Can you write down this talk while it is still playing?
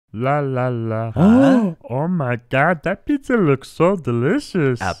La la la. Huh? Oh my god, that pizza looks so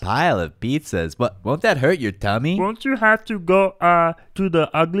delicious. A pile of pizzas. What? Won't that hurt your tummy? Won't you have to go to the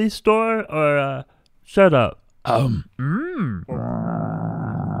ugly store or shut up?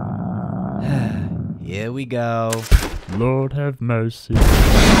 Here we go. Lord have mercy.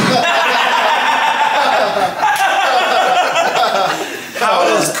 How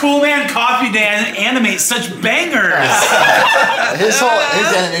does Cool Man Coffee Dan animate such bangers? His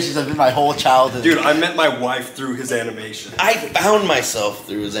animations have been my whole childhood. Dude, I met my wife through his animation. I found myself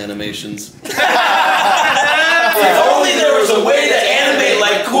through his animations. If only there was a way to animate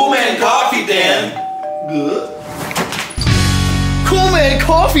like Cool Man Coffee Dan. Cool Man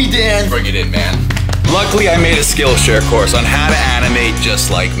Coffee Dan! Bring it in, man. Luckily, I made a Skillshare course on how to animate just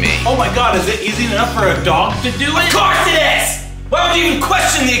like me. Oh my god, is it easy enough for a dog to do it? Of course it is! Why would you even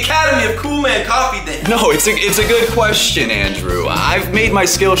question the Academy of Cool Man Coffee Dan? No, it's a good question, Andrew. I've made my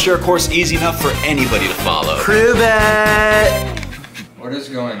Skillshare course easy enough for anybody to follow. Prove it! What is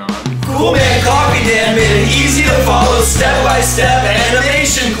going on? Cool Man Coffee Dan made an easy to follow step-by-step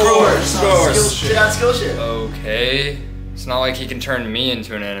animation course. Skillshare. Okay. It's not like he can turn me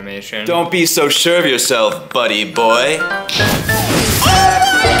into an animation. Don't be so sure of yourself, buddy boy.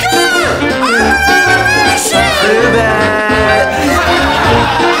 Prove it!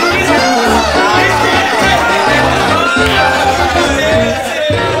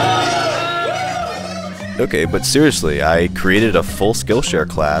 Okay, but seriously, I created a full Skillshare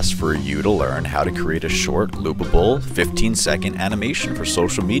class for you to learn how to create a short, loopable, 15-second animation for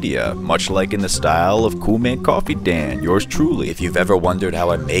social media, much like in the style of Cool Man Coffee Dan, yours truly. If you've ever wondered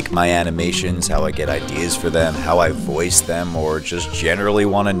how I make my animations, how I get ideas for them, how I voice them, or just generally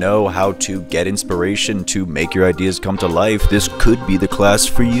want to know how to get inspiration to make your ideas come to life, this could be the class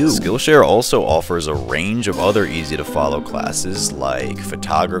for you. Skillshare also offers a range of other easy-to-follow classes like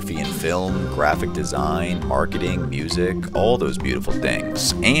photography and film, graphic design, marketing, music, all those beautiful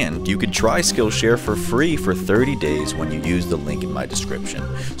things. And you can try Skillshare for free for 30 days when you use the link in my description.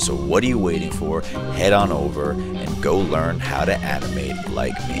 So what are you waiting for? Head on over and go learn how to animate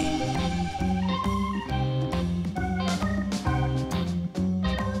like me.